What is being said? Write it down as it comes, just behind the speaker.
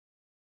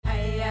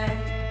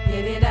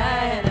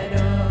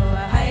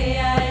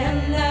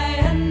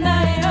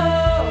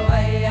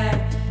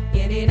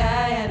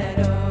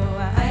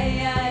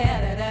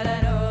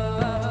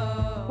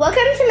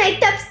Welcome to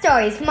Maked Up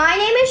Stories. My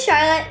name is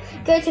Charlotte.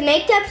 Go to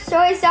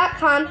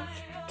makedupstories.com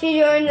to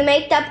join the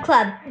Maked Up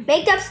Club.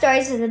 Maked Up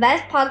Stories is the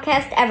best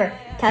podcast ever.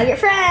 Tell your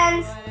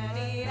friends.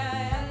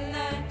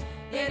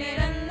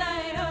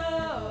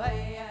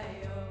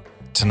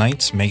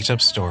 Tonight's Maked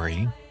Up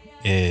Story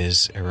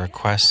is a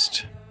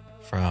request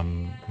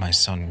from my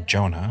son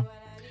Jonah,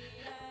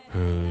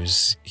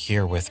 who's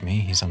here with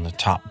me. He's on the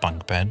top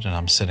bunk bed and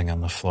I'm sitting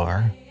on the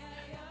floor.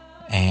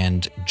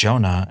 And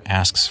Jonah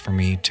asks for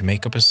me to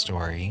make up a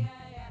story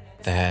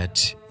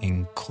that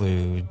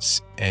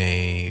includes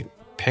a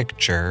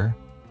picture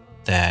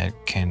that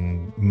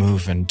can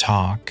move and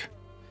talk,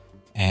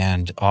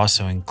 and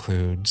also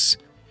includes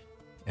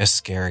a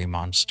scary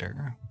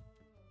monster.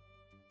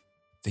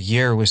 The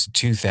year was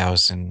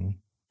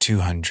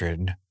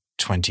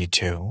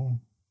 2222.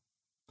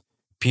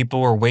 People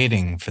were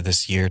waiting for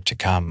this year to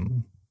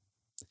come.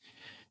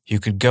 You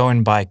could go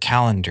and buy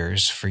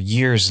calendars for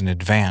years in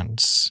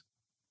advance,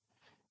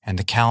 and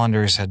the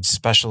calendars had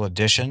special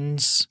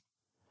editions,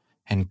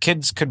 and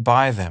kids could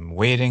buy them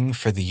waiting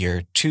for the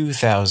year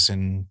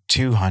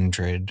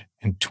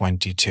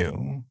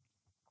 2222.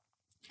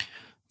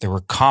 There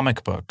were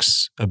comic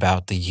books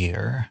about the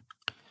year,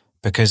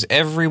 because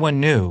everyone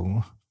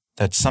knew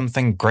that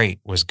something great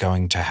was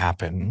going to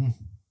happen.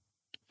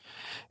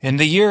 In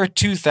the year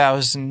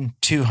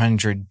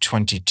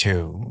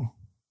 2222,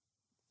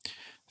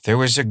 there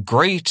was a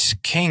great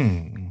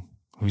king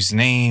whose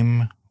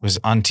name was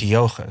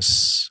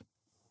Antiochus.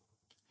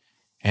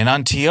 And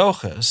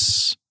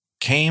Antiochus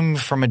came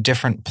from a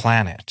different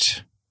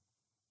planet.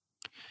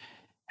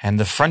 And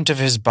the front of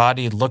his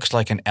body looked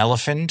like an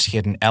elephant. He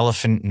had an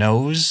elephant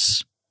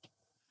nose.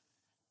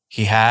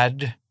 He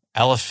had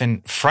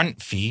elephant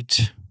front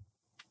feet.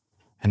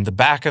 And the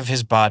back of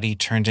his body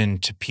turned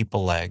into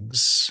people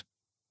legs.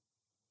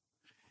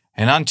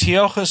 And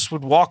Antiochus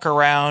would walk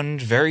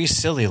around very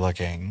silly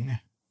looking.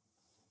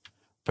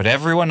 But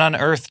everyone on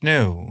Earth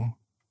knew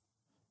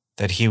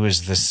that he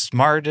was the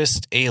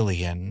smartest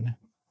alien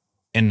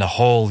in the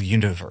whole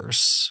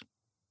universe.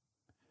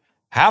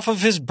 Half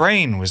of his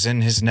brain was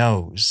in his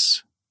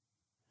nose.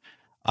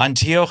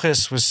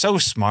 Antiochus was so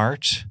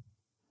smart,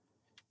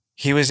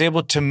 he was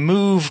able to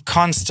move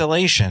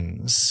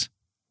constellations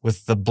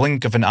with the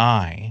blink of an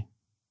eye.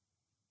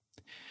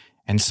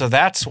 And so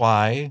that's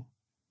why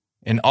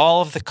in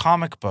all of the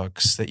comic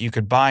books that you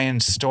could buy in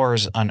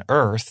stores on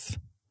Earth,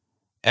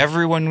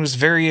 everyone was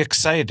very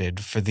excited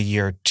for the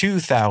year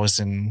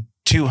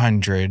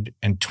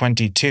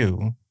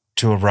 2222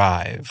 to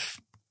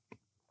arrive.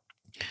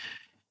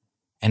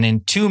 And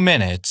in 2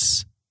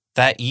 minutes,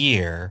 that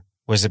year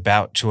was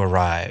about to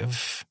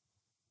arrive.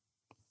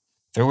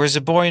 There was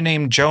a boy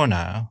named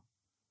Jonah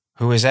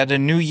who was at a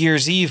New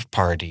Year's Eve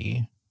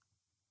party.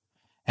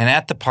 And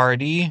at the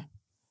party,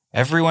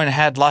 everyone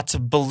had lots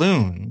of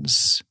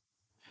balloons.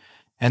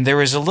 And there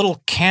was a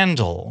little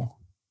candle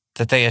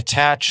that they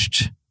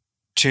attached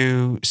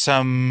to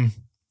some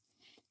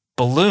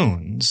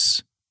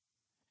balloons,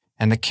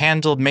 and the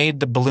candle made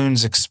the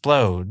balloons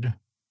explode.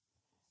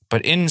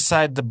 But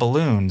inside the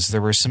balloons,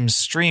 there were some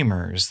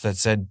streamers that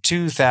said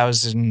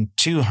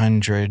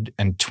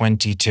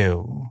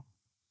 2222.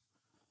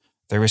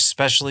 There was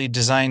specially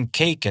designed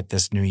cake at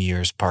this New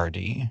Year's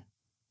party.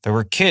 There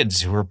were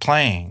kids who were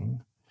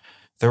playing.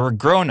 There were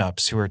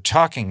grown-ups who were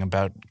talking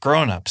about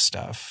grown-up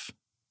stuff.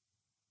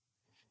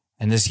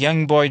 And this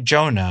young boy,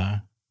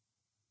 Jonah,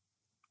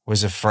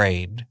 was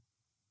afraid.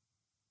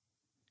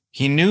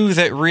 He knew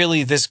that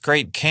really this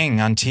great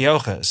king,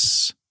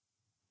 Antiochus,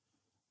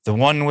 the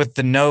one with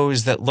the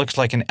nose that looked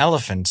like an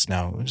elephant's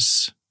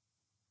nose,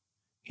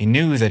 he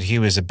knew that he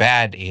was a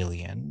bad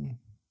alien.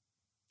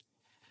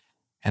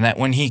 And that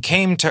when he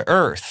came to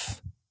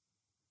Earth,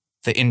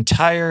 the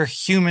entire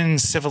human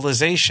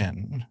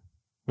civilization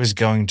was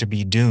going to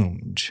be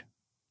doomed.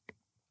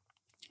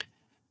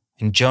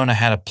 And Jonah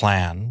had a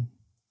plan.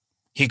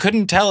 He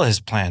couldn't tell his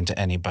plan to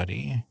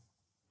anybody,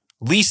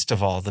 least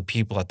of all the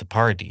people at the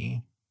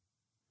party.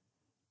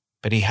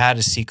 But he had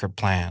a secret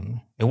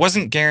plan. It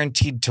wasn't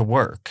guaranteed to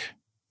work,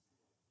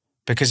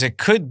 because it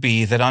could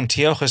be that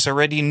Antiochus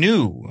already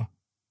knew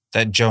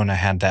that Jonah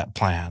had that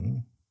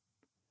plan.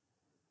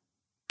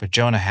 But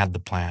Jonah had the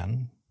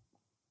plan.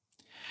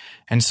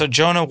 And so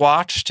Jonah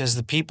watched as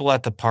the people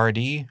at the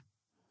party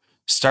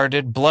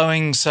started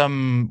blowing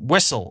some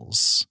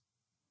whistles.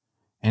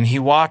 And he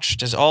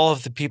watched as all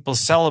of the people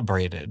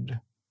celebrated.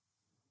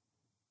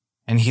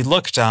 And he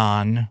looked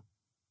on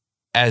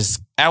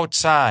as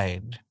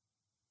outside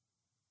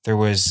there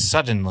was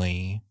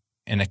suddenly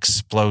an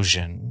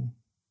explosion.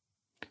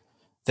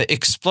 The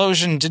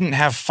explosion didn't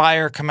have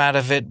fire come out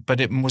of it,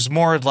 but it was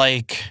more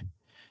like,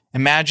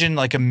 imagine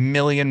like a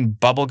million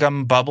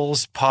bubblegum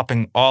bubbles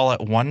popping all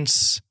at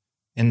once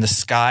in the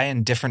sky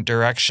in different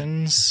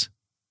directions.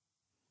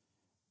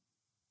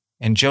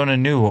 And Jonah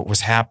knew what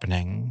was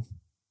happening.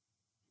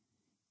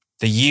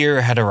 The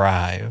year had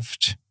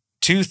arrived.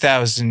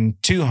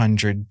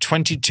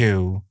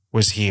 2222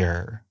 was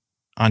here.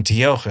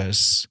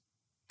 Antiochus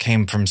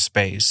came from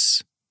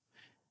space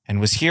and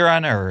was here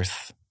on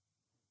Earth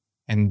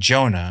and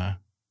Jonah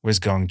was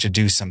going to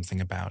do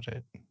something about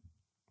it.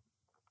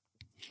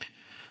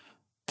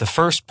 The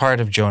first part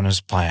of Jonah's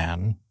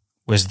plan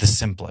was the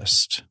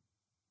simplest.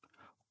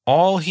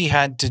 All he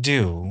had to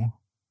do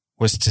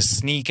was to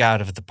sneak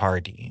out of the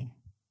party.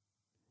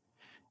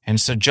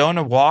 And so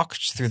Jonah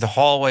walked through the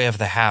hallway of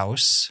the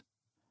house,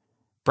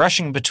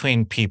 brushing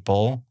between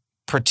people,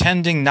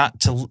 pretending not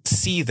to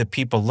see the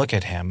people look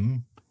at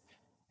him,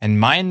 and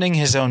minding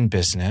his own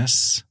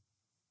business,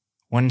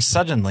 when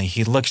suddenly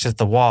he looked at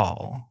the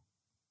wall.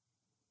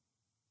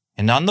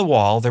 And on the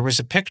wall there was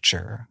a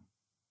picture,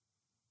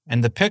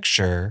 and the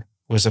picture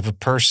was of a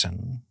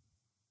person.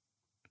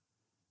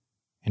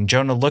 And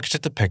Jonah looked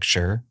at the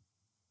picture,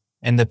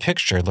 and the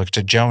picture looked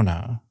at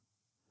Jonah.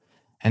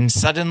 And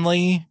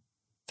suddenly,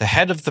 the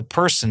head of the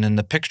person in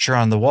the picture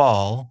on the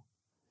wall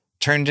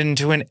turned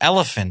into an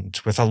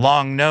elephant with a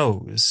long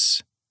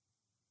nose.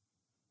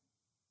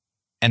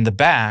 And the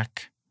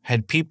back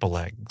had people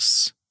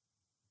legs.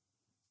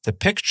 The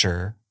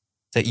picture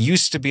that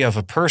used to be of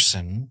a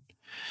person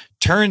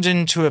turned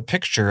into a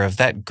picture of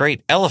that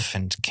great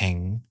elephant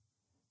king,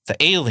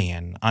 the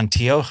alien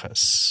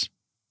Antiochus.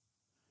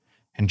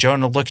 And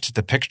Jonah looked at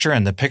the picture,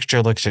 and the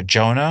picture looked at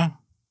Jonah.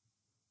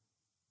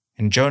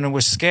 And Jonah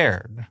was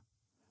scared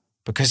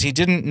because he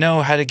didn't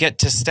know how to get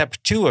to step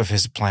 2 of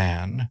his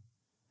plan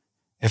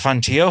if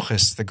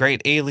Antiochus, the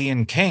great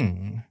alien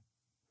king,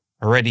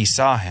 already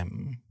saw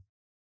him.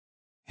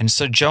 And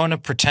so Jonah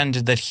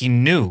pretended that he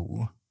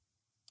knew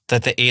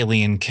that the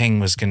alien king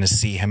was going to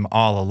see him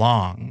all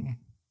along.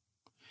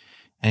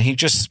 And he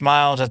just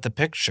smiled at the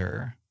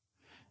picture,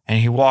 and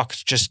he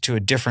walked just to a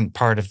different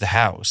part of the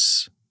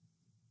house.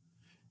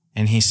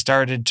 And he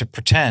started to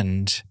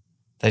pretend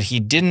that he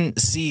didn't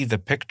see the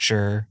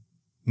picture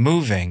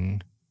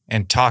moving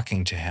and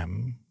talking to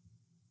him.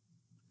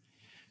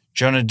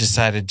 Jonah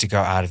decided to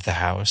go out of the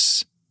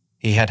house.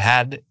 He had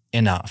had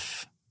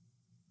enough.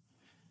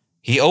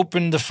 He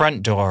opened the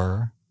front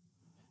door,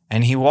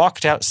 and he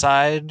walked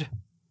outside,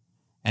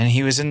 and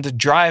he was in the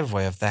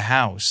driveway of the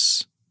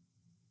house.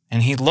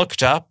 And he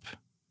looked up,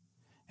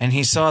 and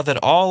he saw that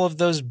all of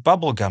those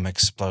bubblegum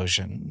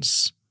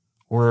explosions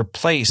were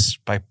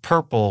replaced by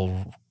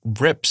purple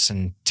rips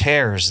and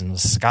tears in the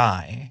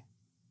sky.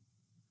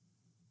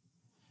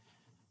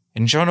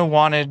 And Jonah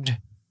wanted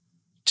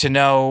to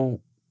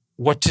know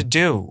what to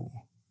do,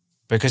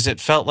 because it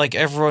felt like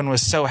everyone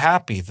was so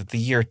happy that the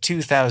year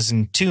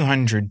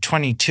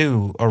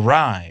 2222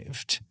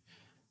 arrived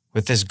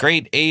with this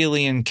great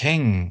alien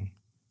king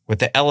with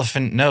the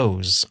elephant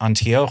nose,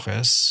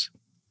 Antiochus.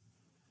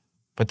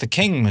 But the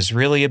king was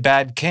really a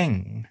bad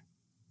king.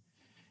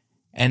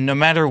 And no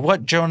matter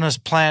what Jonah's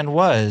plan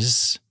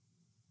was,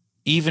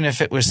 even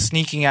if it was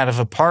sneaking out of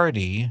a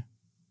party,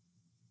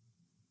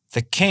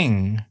 the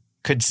king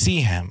could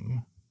see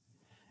him.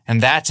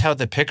 And that's how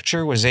the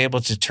picture was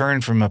able to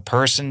turn from a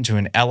person to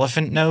an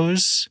elephant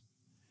nose.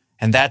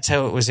 And that's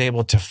how it was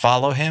able to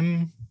follow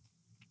him.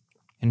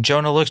 And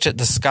Jonah looked at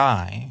the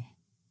sky.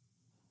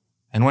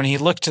 And when he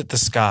looked at the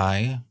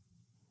sky,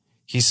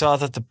 he saw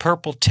that the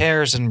purple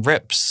tears and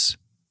rips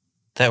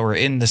that were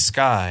in the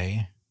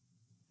sky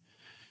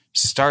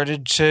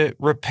started to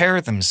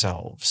repair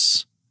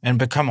themselves and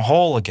become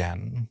whole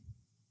again.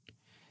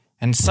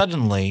 And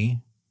suddenly,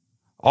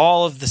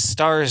 all of the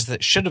stars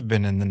that should have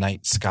been in the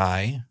night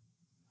sky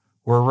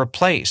were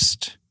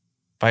replaced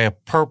by a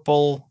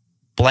purple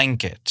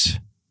blanket.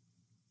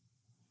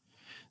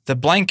 The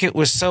blanket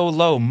was so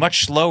low,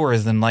 much lower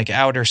than like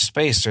outer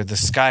space or the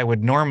sky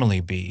would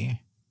normally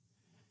be.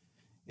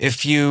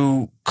 If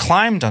you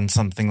climbed on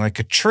something like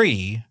a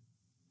tree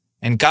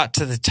and got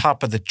to the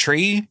top of the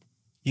tree,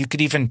 you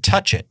could even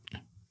touch it.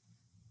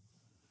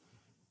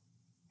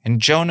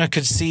 And Jonah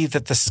could see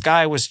that the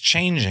sky was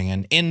changing,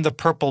 and in the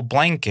purple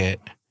blanket,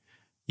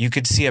 you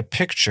could see a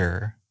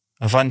picture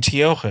of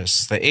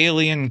Antiochus, the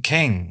alien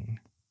king,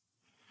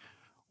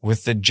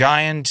 with the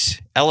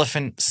giant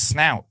elephant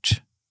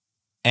snout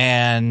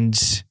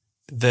and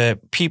the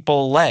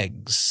people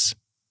legs,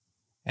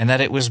 and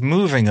that it was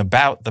moving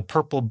about the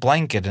purple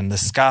blanket in the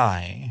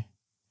sky.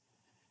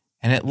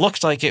 And it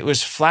looked like it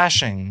was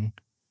flashing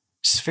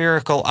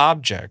spherical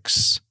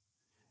objects,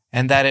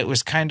 and that it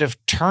was kind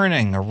of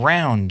turning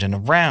around and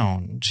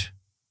around.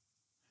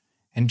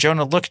 And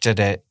Jonah looked at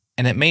it,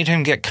 and it made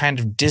him get kind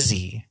of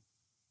dizzy.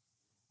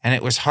 And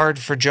it was hard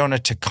for Jonah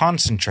to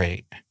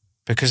concentrate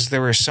because there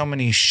were so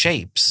many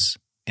shapes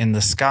in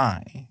the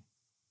sky.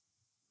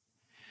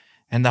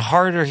 And the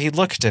harder he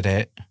looked at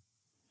it,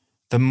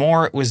 the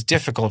more it was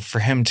difficult for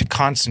him to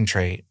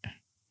concentrate.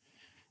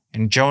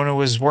 And Jonah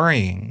was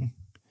worrying.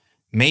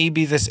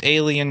 Maybe this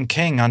alien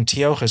king,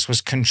 Antiochus,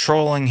 was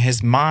controlling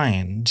his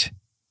mind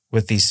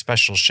with these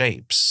special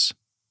shapes.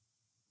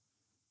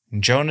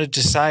 And Jonah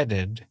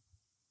decided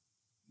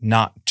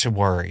not to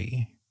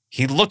worry.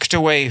 He looked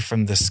away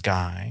from the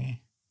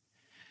sky.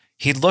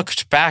 He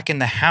looked back in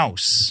the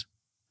house.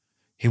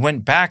 He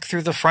went back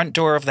through the front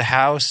door of the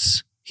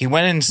house. He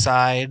went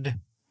inside,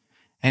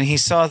 and he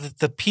saw that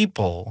the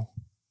people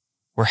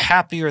were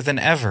happier than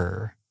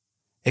ever,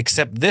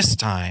 except this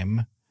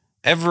time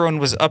everyone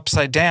was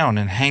upside down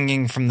and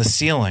hanging from the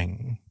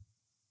ceiling.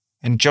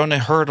 And Jonah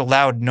heard a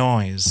loud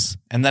noise,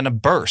 and then a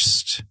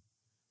burst,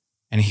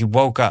 and he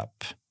woke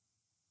up.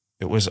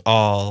 It was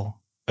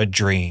all a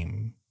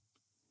dream.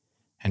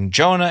 And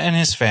Jonah and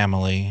his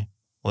family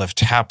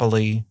lived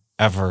happily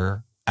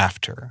ever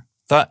after.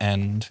 The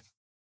end.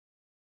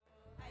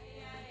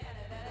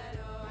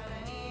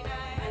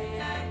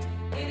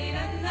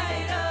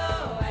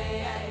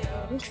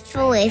 Thanks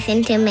for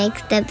listening to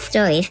Mixed Up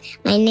Stories.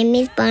 My name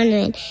is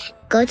Bonwin.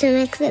 Go to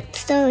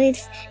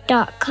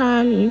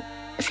mixedupstories.com.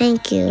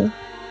 Thank you.